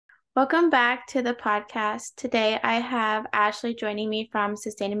Welcome back to the podcast. Today I have Ashley joining me from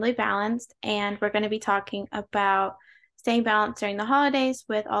Sustainably Balanced, and we're going to be talking about staying balanced during the holidays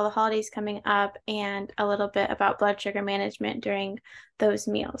with all the holidays coming up and a little bit about blood sugar management during those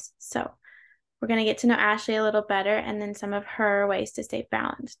meals. So we're going to get to know Ashley a little better and then some of her ways to stay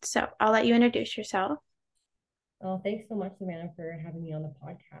balanced. So I'll let you introduce yourself. Oh, thanks so much, Savannah, for having me on the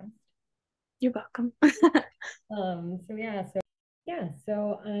podcast. You're welcome.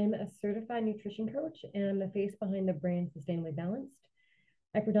 So I'm a certified nutrition coach and I'm the face behind the brand Sustainably Balanced.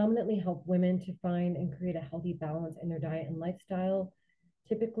 I predominantly help women to find and create a healthy balance in their diet and lifestyle.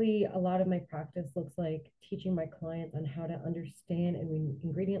 Typically, a lot of my practice looks like teaching my clients on how to understand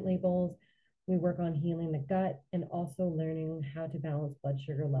ingredient labels. We work on healing the gut and also learning how to balance blood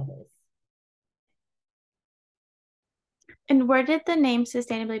sugar levels. And where did the name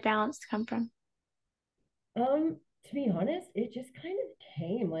Sustainably Balanced come from? To be honest, it just kind of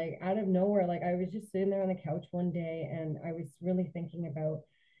came like out of nowhere. Like I was just sitting there on the couch one day and I was really thinking about,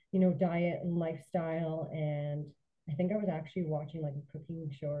 diet and lifestyle. And I think I was actually watching like a cooking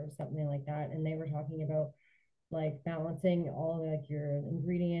show or something like that. And they were talking about like balancing all like your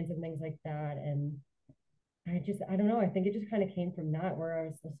ingredients and things like that. And I don't know, I think it just kind of came from that where I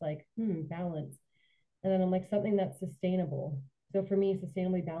was just like, balance. And then I'm like, something that's sustainable. So for me,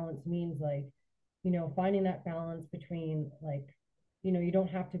 sustainably balanced means like, finding that balance between like, you don't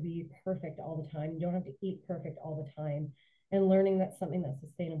have to be perfect all the time. You don't have to eat perfect all the time. And learning that's something that's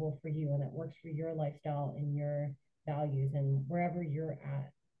sustainable for you and that works for your lifestyle and your values and wherever you're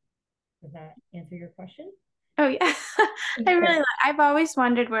at. Does that answer your question? Oh yeah. I've always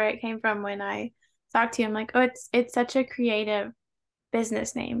wondered where it came from when I talked to you. I'm like, oh, it's such a creative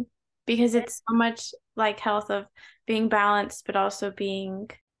business name because it's so much like health of being balanced, but also being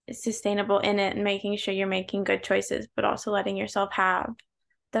sustainable in it and making sure you're making good choices, but also letting yourself have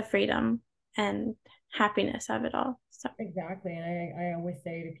the freedom and happiness of it all. So Exactly. And I always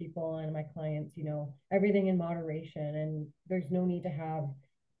say to people and my clients, everything in moderation. And there's no need to have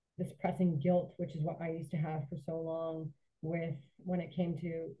this pressing guilt, which is what I used to have for so long with when it came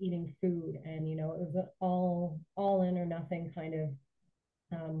to eating food. And, it was an all in or nothing kind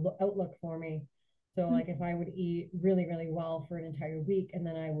of outlook for me. So like if I would eat really, really well for an entire week and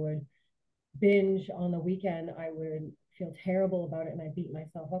then I would binge on the weekend, I would feel terrible about it and I beat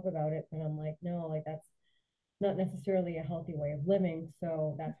myself up about it. But I'm like, no, like that's not necessarily a healthy way of living.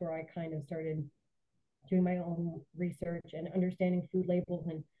 So that's where I kind of started doing my own research and understanding food labels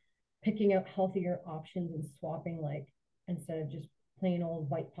and picking out healthier options and swapping, like instead of just plain old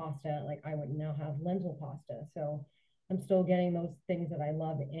white pasta, like I would now have lentil pasta. So I'm still getting those things that I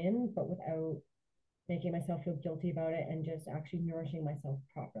love in, but without making myself feel guilty about it and just actually nourishing myself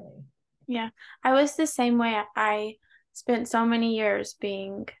properly. yeah, I was the same way. I spent so many years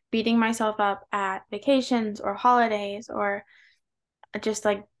beating myself up at vacations or holidays or just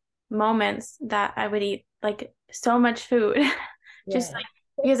like moments that I would eat like so much food just Yeah. like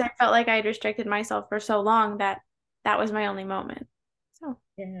because I felt like I had restricted myself for so long that that was my only moment. So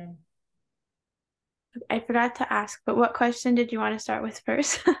Yeah. I forgot to ask, but what question did you want to start with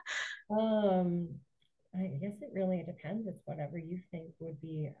first? Um, I guess it really depends. It's whatever you think would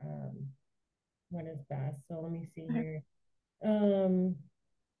be what is best. So let me see here. Um,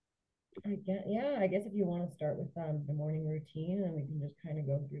 I guess if you want to start with the morning routine, and we can just kind of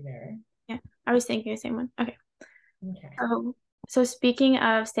go through there. Yeah, I was thinking the same one. Okay. Okay. So speaking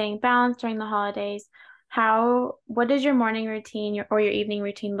of staying balanced during the holidays, what does your morning routine or your evening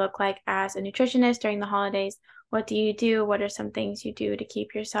routine look like as a nutritionist during the holidays? What do you do? What are some things you do to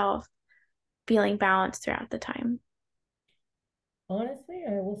keep yourself feeling balanced throughout the time? Honestly,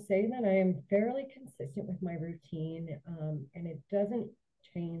 I will say that I am fairly consistent with my routine, and it doesn't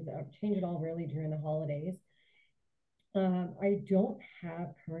change at all really during the holidays. I don't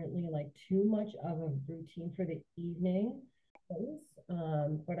have currently like too much of a routine for the evening,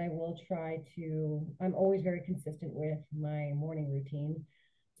 but I will try to. I'm always very consistent with my morning routine.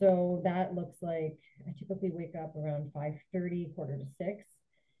 So that looks like I typically wake up around 5:30, quarter to six,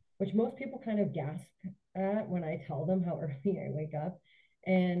 which most people kind of gasp at when I tell them how early I wake up.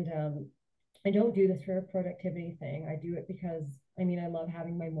 And I don't do this for a productivity thing. I do it because I love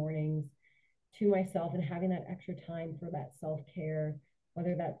having my mornings to myself and having that extra time for that self care,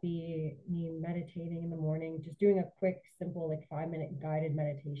 whether that be me meditating in the morning, just doing a quick, simple, like 5 minute guided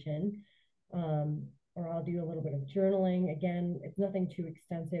meditation. Or I'll do a little bit of journaling. Again, it's nothing too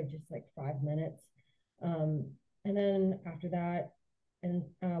extensive, just like 5 minutes. And then after that, and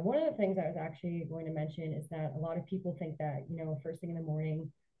one of the things I was actually going to mention is that a lot of people think that, first thing in the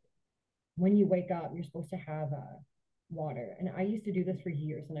morning, when you wake up, you're supposed to have water. And I used to do this for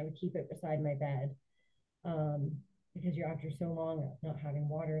years, and I would keep it beside my bed, um, because you're after so long of not having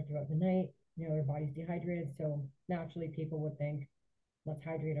water throughout the night, your body's dehydrated. So naturally, people would think, let's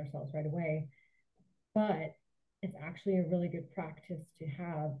hydrate ourselves right away. But it's actually a really good practice to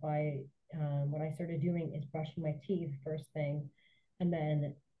have by what I started doing is brushing my teeth first thing and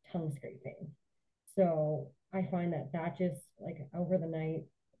then tongue scraping. So I find that that just like over the night,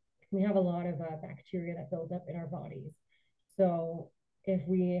 we have a lot of bacteria that builds up in our bodies. So if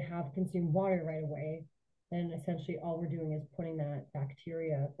we have consumed water right away, then essentially all we're doing is putting that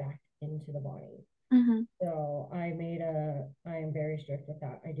bacteria back into the body. Mm-hmm. So I am very strict with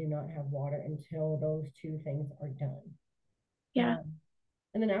that. I do not have water until those two things are done. Yeah. Um,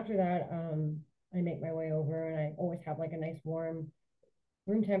 and then after that, I make my way over and I always have like a nice warm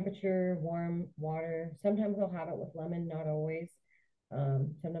room temperature, warm water. Sometimes I'll have it with lemon, not always.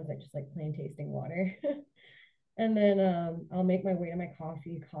 Sometimes I just like plain tasting water. And then I'll make my way to my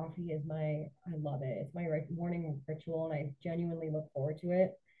coffee. Coffee is I love it. It's my morning ritual, and I genuinely look forward to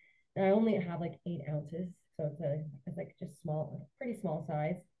it. And I only have like 8 ounces, so it's like just small, pretty small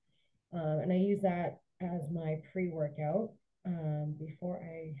size. And I use that as my pre-workout before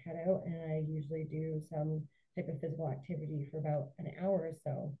I head out, and I usually do some type of physical activity for about an hour or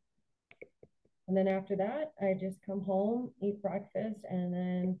so. And then after that, I just come home, eat breakfast, and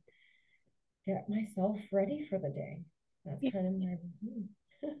then get myself ready for the day. That's Yeah. kind of my routine.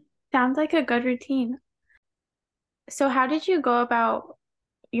 Sounds like a good routine. So how did you go about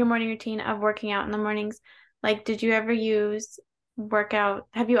your morning routine of working out in the mornings? Like, did you ever use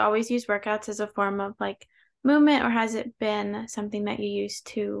have you always used workouts as a form of like movement, or has it been something that you used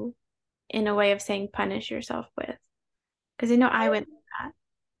to, in a way of saying, punish yourself with? Because I know I went through that.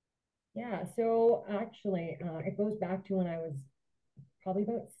 Yeah, so actually, it goes back to when I was probably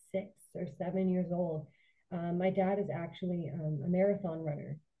about 6 or 7 years old. My dad is actually a marathon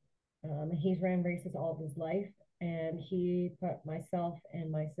runner. He's ran races all of his life, and he put myself and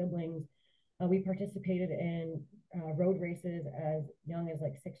my siblings, we participated in road races as young as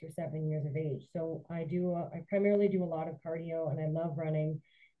like 6 or 7 years of age. So I primarily do a lot of cardio, and I love running.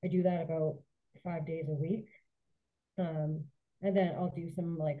 I do that about 5 days a week. Um, and then I'll do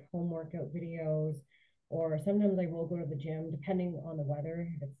some like home workout videos, or sometimes I will go to the gym depending on the weather.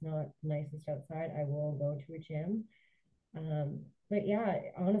 If it's not nicest outside, I will go to a gym. But yeah,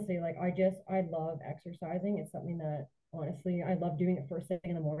 honestly, like I love exercising. It's something that honestly I love doing it first thing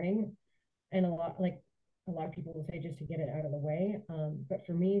in the morning. And a lot of people will say just to get it out of the way. But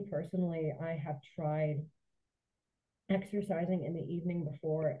for me personally, I have tried exercising in the evening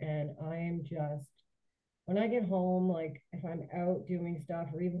before, and I am just when I get home, like if I'm out doing stuff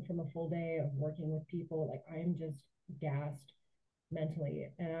or even from a full day of working with people, like I'm just gassed mentally.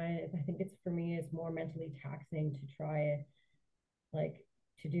 And I think it's for me, it's more mentally taxing to try like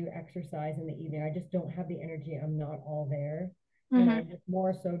to do exercise in the evening. I just don't have the energy. I'm not all there. And Mm-hmm. I'm just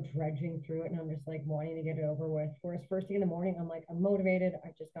more so dredging through it, and I'm just like wanting to get it over with. Whereas first thing in the morning, I'm like, I'm motivated.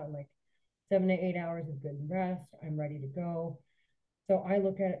 I've just gotten like 7 to 8 hours of good rest. I'm ready to go. So I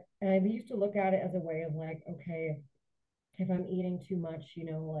look at it, and I used to look at it as a way of like, okay, if I'm eating too much,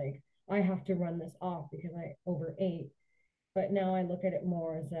 like I have to run this off because I overate. But now I look at it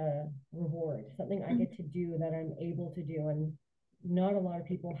more as a reward, something I get to do that I'm able to do. And not a lot of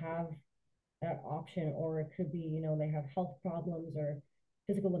people have that option, or it could be, they have health problems or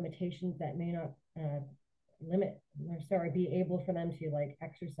physical limitations that may not limit, or sorry, be able for them to like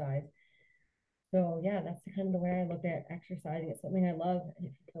exercise. So yeah, that's kind of the way I look at exercising. It's something I love, and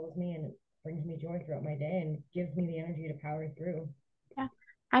it fulfills me, and it brings me joy throughout my day and gives me the energy to power through. Yeah.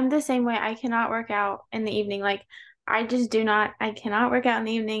 I'm the same way. I cannot work out in the evening. Like, I cannot work out in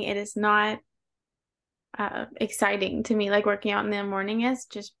the evening. It is not exciting to me. Like, working out in the morning is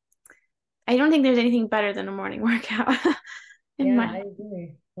just, I don't think there's anything better than a morning workout in Yeah, my, I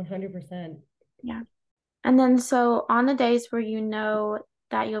agree 100%. yeah. And then, so on the days where you know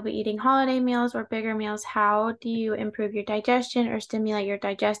that you'll be eating holiday meals or bigger meals, how do you improve your digestion or stimulate your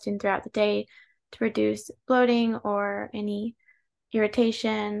digestion throughout the day to reduce bloating or any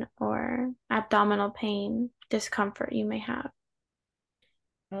irritation or abdominal pain, discomfort you may have?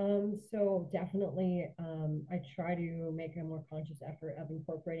 So definitely, I try to make a more conscious effort of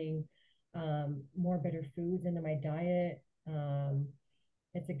incorporating more better foods into my diet.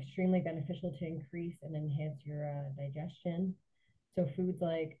 It's extremely beneficial to increase and enhance your digestion. So foods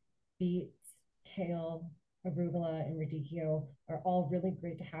like beets, kale, arugula, and radicchio are all really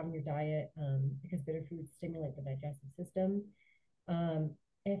great to have in your diet because bitter foods stimulate the digestive system. Um,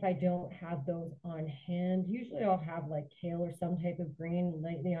 if I don't have those on hand, usually I'll have like kale or some type of green.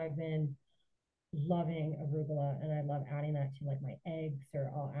 Lately, I've been loving arugula, and I love adding that to like my eggs,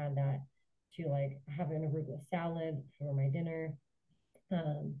 or I'll add that to like have an arugula salad for my dinner.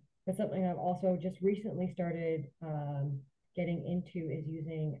 But something I've also just recently started getting into is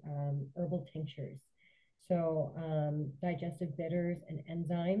using herbal tinctures. So digestive bitters and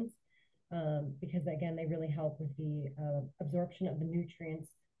enzymes, because again, they really help with the absorption of the nutrients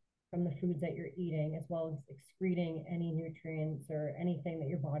from the foods that you're eating, as well as excreting any nutrients or anything that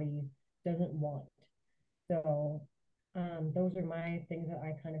your body doesn't want. So those are my things that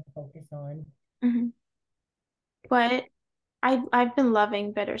I kind of focus on. Hmm. What I've been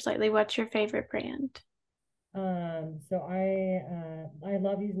loving bitters lately. What's your favorite brand? So I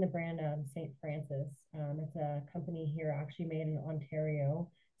love using the brand St. Francis. It's a company here actually made in Ontario.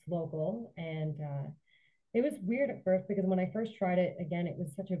 It's local, and it was weird at first because when I first tried it, again, it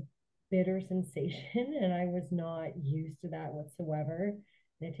was such a bitter sensation, and I was not used to that whatsoever.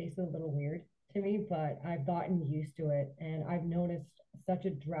 It tasted a little weird to me, but I've gotten used to it, and I've noticed such a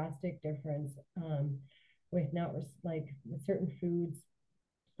drastic difference with not like with certain foods.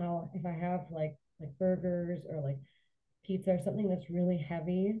 If I have like burgers or like pizza or something that's really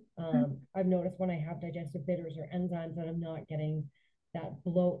heavy, I've noticed when I have digestive bitters or enzymes that I'm not getting that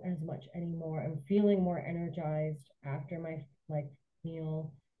bloat as much anymore. I'm feeling more energized after my like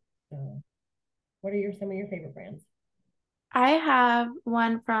meal. So, what are some of your favorite brands? I have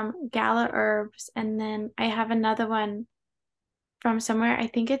one from Gala Herbs, and then I have another one from somewhere. I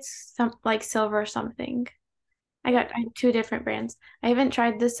think it's some like Silver something. I have two different brands. I haven't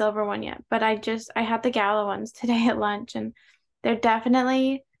tried the silver one yet, but I had the Gala ones today at lunch, and they're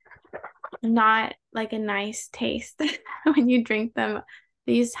definitely not like a nice taste when you drink them.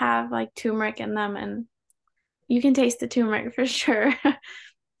 These have like turmeric in them, and you can taste the turmeric for sure.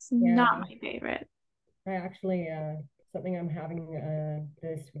 It's not Yeah, my favorite. I actually something I'm having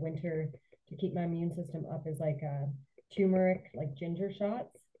this winter to keep my immune system up is like turmeric, like ginger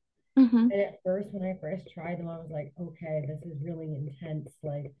shots. Hmm. And at first, when I first tried them, I was like, okay, this is really intense.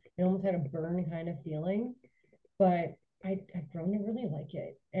 Like it almost had a burn kind of feeling, but I've grown to really like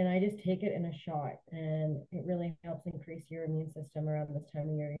it. And I just take it in a shot, and it really helps increase your immune system around this time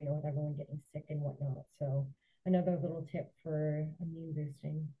of year, with everyone getting sick and whatnot. So another little tip for immune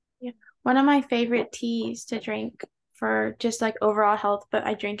boosting. Yeah. One of my favorite teas to drink for just like overall health, but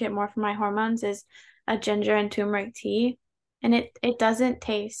I drink it more for my hormones is a ginger and turmeric tea. And it doesn't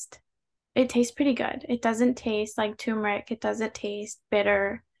taste it tastes pretty good. It doesn't taste like turmeric. It doesn't taste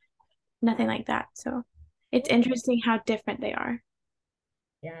bitter, nothing like that. So it's Okay. interesting how different they are.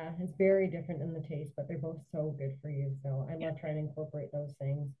 Yeah, it's very different in the taste, but they're both so good for you. So I Yeah. love trying to incorporate those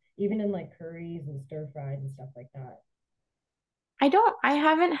things, even in like curries and stir fries and stuff like that. I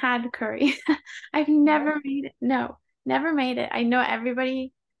haven't had curry. I've never made it. No, never made it. I know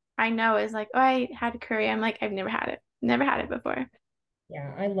everybody I know is like, oh, I had curry. I'm like, I've never had it. Never had it before.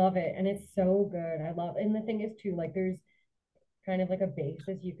 Yeah, I love it. And it's so good. And the thing is too, like there's kind of like a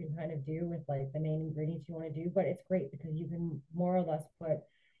basis you can kind of do with like the main ingredients you want to do, but it's great because you can more or less put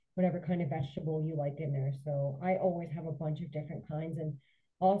whatever kind of vegetable you like in there. So I always have a bunch of different kinds. And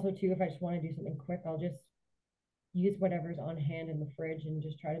also too, if I just want to do something quick, I'll just use whatever's on hand in the fridge and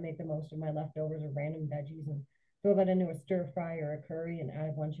just try to make the most of my leftovers or random veggies and throw that into a stir fry or a curry and add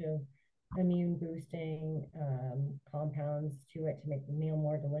a bunch of immune boosting compounds to it to make the meal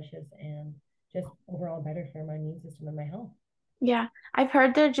more delicious and just overall better for my immune system and my health. Yeah, I've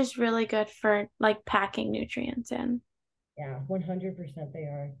heard they're just really good for like packing nutrients in. Yeah, 100% they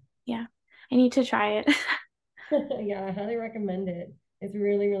are. Yeah, I need to try it. Yeah, I highly recommend it. It's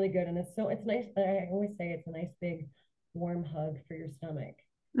really, really good. And it's nice. I always say it's a nice big warm hug for your stomach.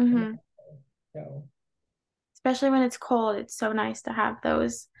 And Hmm. so Especially when it's cold, it's so nice to have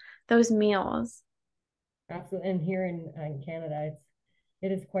those meals. absolutely. And here in Canada,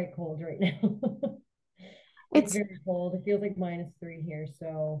 it is quite cold right now. It's It's very cold. It feels like -3 here.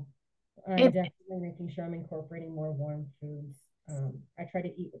 So I'm it definitely making sure I'm incorporating more warm foods. I try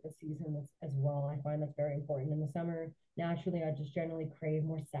to eat with the seasons as well. I find that's very important. In the summer, naturally, I just generally crave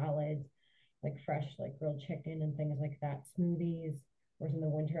more salads, like fresh, like grilled chicken and things like that, smoothies. Whereas in the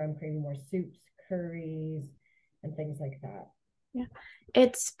winter, I'm craving more soups, curries, and things like that. yeah.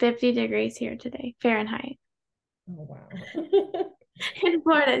 It's 50 degrees here today, Fahrenheit. Oh, wow. In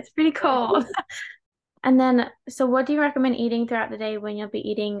Florida, it's pretty cold. And then, so what do you recommend eating throughout the day when you'll be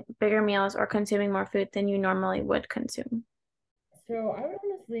eating bigger meals or consuming more food than you normally would consume? So I would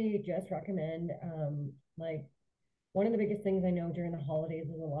honestly just recommend like one of the biggest things I know during the holidays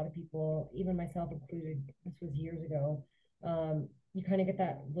is a lot of people, even myself included, this was years ago, you kind of get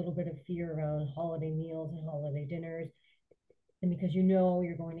that little bit of fear around holiday meals and holiday dinners. And because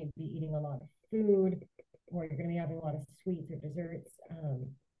you're going to be eating a lot of food, or you're going to be having a lot of sweets or desserts,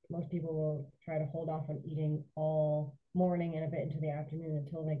 most people will try to hold off on eating all morning and a bit into the afternoon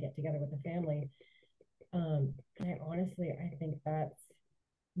until they get together with the family. And I think that's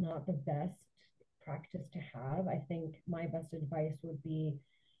not the best practice to have. I think my best advice would be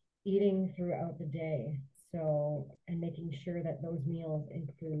eating throughout the day. So, and making sure that those meals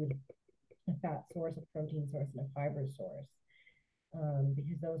include a fat source, a protein source, and a fiber source.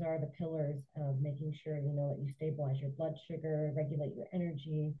 Because those are the pillars of making sure, that you stabilize your blood sugar, regulate your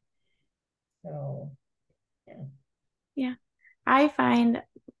energy. So, yeah. Yeah. I find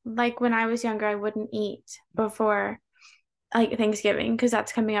like when I was younger, I wouldn't eat before like Thanksgiving because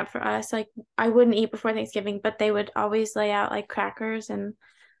that's coming up for us. Like I wouldn't eat before Thanksgiving, but they would always lay out like crackers and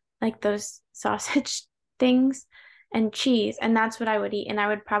like those sausage things and cheese, and that's what I would eat. And I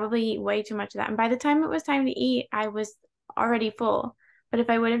would probably eat way too much of that. And by the time it was time to eat, I was already full. But if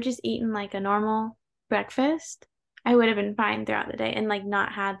I would have just eaten like a normal breakfast, I would have been fine throughout the day and like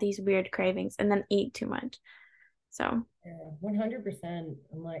not had these weird cravings and then eat too much. So, Yeah, 100%.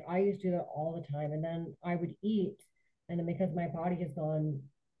 I'm like, I used to do that all the time. And then I would eat. And then because my body has gone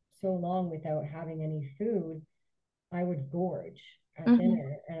so long without having any food, I would gorge at mhm,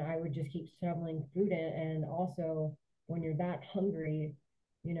 dinner and I would just keep shoveling food in. And also, when you're that hungry,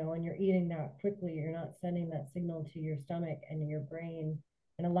 and you're eating that quickly, you're not sending that signal to your stomach and your brain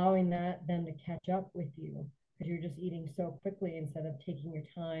and allowing that then to catch up with you because you're just eating so quickly instead of taking your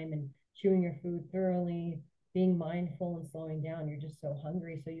time and chewing your food thoroughly, being mindful and slowing down. You're just so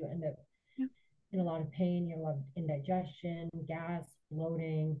hungry. So you end up yeah. in a lot of pain, you have a lot of indigestion, gas,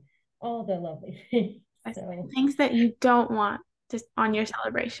 bloating, all the lovely things. So Things that you don't want just on your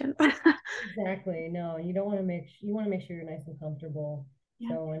celebration. exactly. No, you want to make sure you're nice and comfortable. Yeah.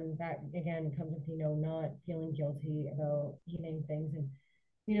 So and that again comes with, not feeling guilty about eating things and,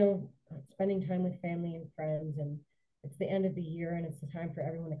 spending time with family and friends, and it's the end of the year and it's the time for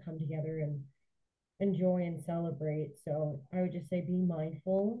everyone to come together and enjoy and celebrate. So I would just say be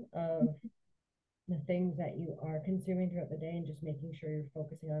mindful of the things that you are consuming throughout the day and just making sure you're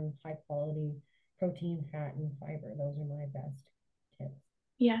focusing on high quality protein, fat, and fiber. Those are my best tips.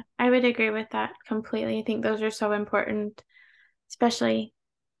 Yeah, I would agree with that completely. I think those are so important, especially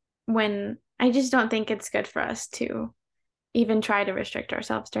when I just don't think it's good for us to even try to restrict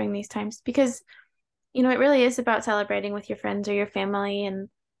ourselves during these times because, it really is about celebrating with your friends or your family and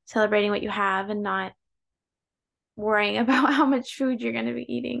celebrating what you have and not worrying about how much food you're going to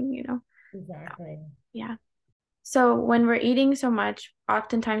be eating. Exactly. Yeah. So when we're eating so much,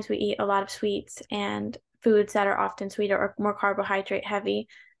 oftentimes we eat a lot of sweets and foods that are often sweeter or more carbohydrate heavy.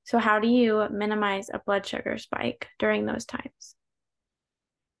 So how do you minimize a blood sugar spike during those times?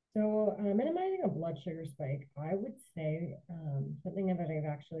 So, minimizing a blood sugar spike, I would say something that I've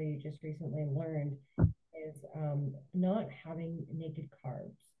actually just recently learned is not having naked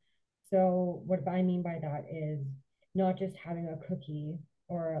carbs. So, what I mean by that is not just having a cookie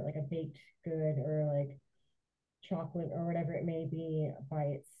or like a baked good or like chocolate or whatever it may be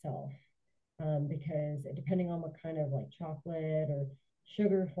by itself. Because depending on what kind of like chocolate or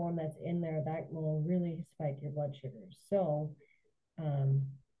sugar form that's in there, that will really spike your blood sugar. So, um,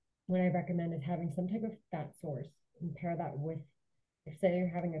 what I recommend is having some type of fat source and pair that with, if say you're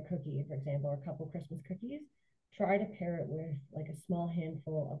having a cookie, for example, or a couple Christmas cookies, try to pair it with like a small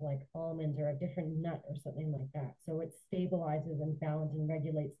handful of like almonds or a different nut or something like that. So it stabilizes and balances and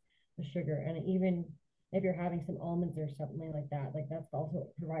regulates the sugar. And even if you're having some almonds or something like that's also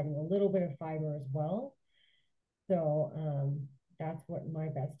providing a little bit of fiber as well. So that's what my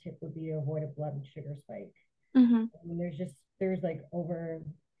best tip would be to avoid a blood sugar spike. Mm-hmm. I mean, there's like over,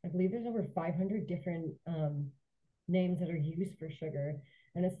 I believe there's over 500 different names that are used for sugar,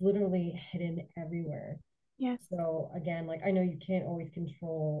 and it's literally hidden everywhere. Yes. So again, like I know you can't always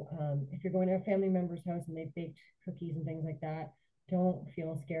control if you're going to a family member's house and they baked cookies and things like that. Don't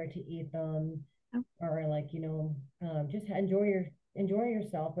feel scared to eat them, Oh, or like just enjoy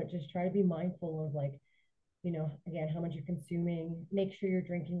yourself, but just try to be mindful of like again, how much you're consuming. Make sure you're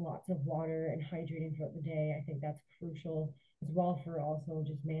drinking lots of water and hydrating throughout the day. I think that's crucial as well for also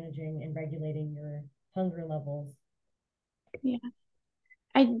just managing and regulating your hunger levels. yeah.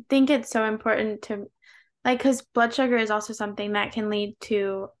 I think it's so important to like because blood sugar is also something that can lead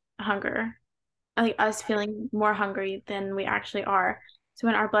to hunger, like us feeling more hungry than we actually are. So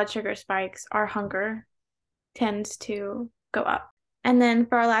when our blood sugar spikes, our hunger tends to go up. And then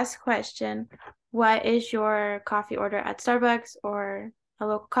for our last question, what is your coffee order at Starbucks or a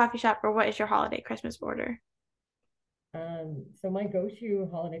local coffee shop, or what is your holiday Christmas order? So my go-to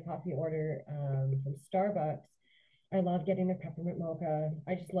holiday coffee order from Starbucks, I love getting the peppermint mocha.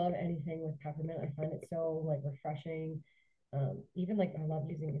 I just love anything with peppermint. I find it so like refreshing. Even like I love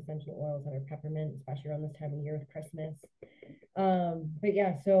using essential oils that are peppermint, especially around this time of year with Christmas. But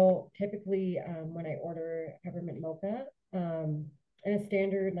yeah, so typically when I order peppermint mocha, in a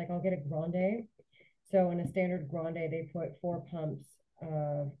standard, like I'll get a grande. So in a standard grande, they put 4 pumps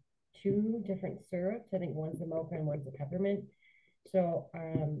of two different syrups. I think one's the mocha and one's the peppermint. So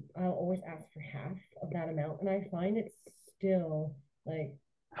I'll always ask for half of that amount, and I find it's still like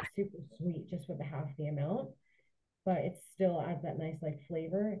super sweet just with the half the amount, but it still adds that nice like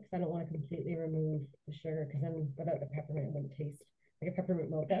flavor because I don't want to completely remove the sugar because then without the peppermint it wouldn't taste like a peppermint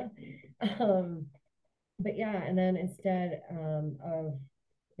mocha. Um, but yeah, and then instead of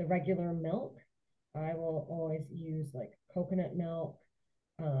the regular milk, I will always use like coconut milk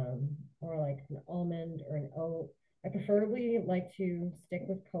or like an almond or an oat. I preferably like to stick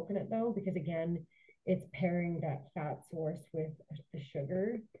with coconut though, because again, it's pairing that fat source with the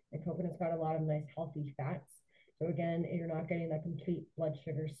sugar. And coconut's got a lot of nice healthy fats. So again, you're not getting that complete blood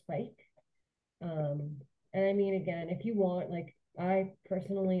sugar spike. Um, and I mean, again, if you want, like, I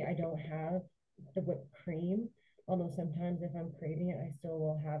personally, I don't have the whipped cream. Although sometimes if I'm craving it, I still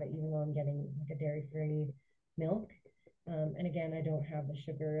will have it, even though I'm getting like a dairy-free milk. And again, I don't have the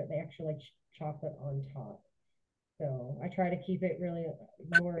sugar, the extra like chocolate on top. So I try to keep it really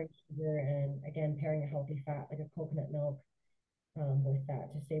lower in sugar and again, pairing a healthy fat like a coconut milk with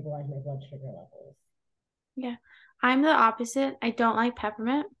that to stabilize my blood sugar levels. Yeah. I'm the opposite. I don't like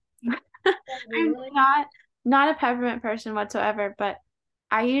peppermint. Oh, I'm really? not a peppermint person whatsoever, but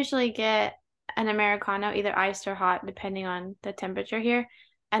I usually get an Americano, either iced or hot, depending on the temperature here.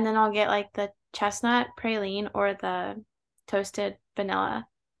 And then I'll get like the chestnut praline or the toasted vanilla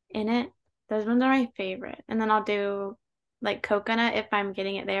in it. Those ones are my favorite. And then I'll do like coconut if I'm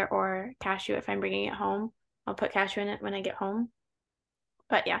getting it there or cashew if I'm bringing it home. I'll put cashew in it when I get home.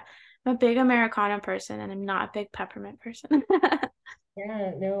 But yeah, I'm a big Americano person and I'm not a big peppermint person.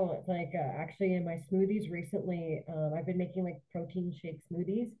 Yeah, no, it's like actually in my smoothies recently, I've been making like protein shake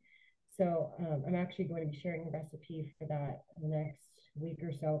smoothies. So I'm actually going to be sharing a recipe for that in the next week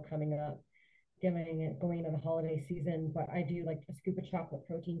or so coming up, giving it going into the holiday season. But I do like a scoop of chocolate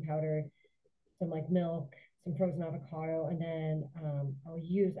protein powder, some like milk, some frozen avocado, and then I'll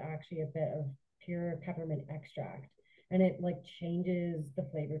use actually a bit of pure peppermint extract. And it like changes the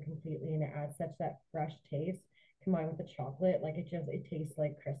flavor completely and it adds such that fresh taste combined with the chocolate. Like it tastes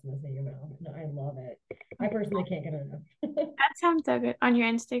like Christmas in your mouth. And I love it. I personally can't get enough. That sounds so good. On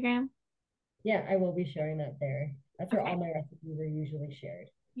your Instagram? Yeah, I will be sharing that there. That's where all Okay. my recipes are usually shared.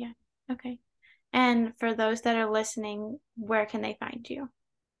 Yeah. Okay. And for those that are listening, where can they find you?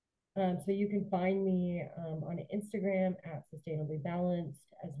 So you can find me on Instagram at Sustainably Balanced,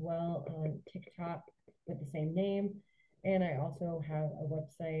 as well on TikTok with the same name. And I also have a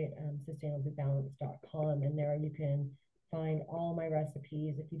website, sustainablybalanced.com, and there you can find all my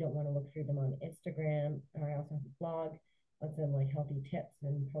recipes if you don't want to look through them on Instagram. I also have a blog, lots of like healthy tips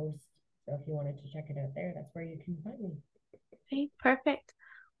and posts. So if you wanted to check it out there, that's where you can find me. Okay, perfect.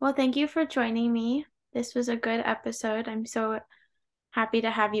 Well, thank you for joining me. This was a good episode. I'm so happy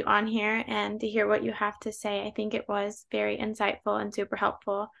to have you on here and to hear what you have to say. I think it was very insightful and super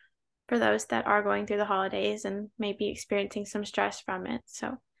helpful for those that are going through the holidays and maybe experiencing some stress from it.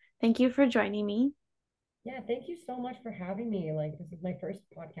 So, thank you for joining me. Yeah, thank you so much for having me. Like, this is my first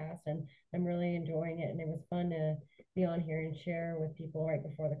podcast and I'm really enjoying it. And it was fun to be on here and share with people right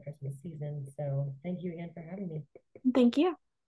before the Christmas season. So, thank you again for having me. Thank you.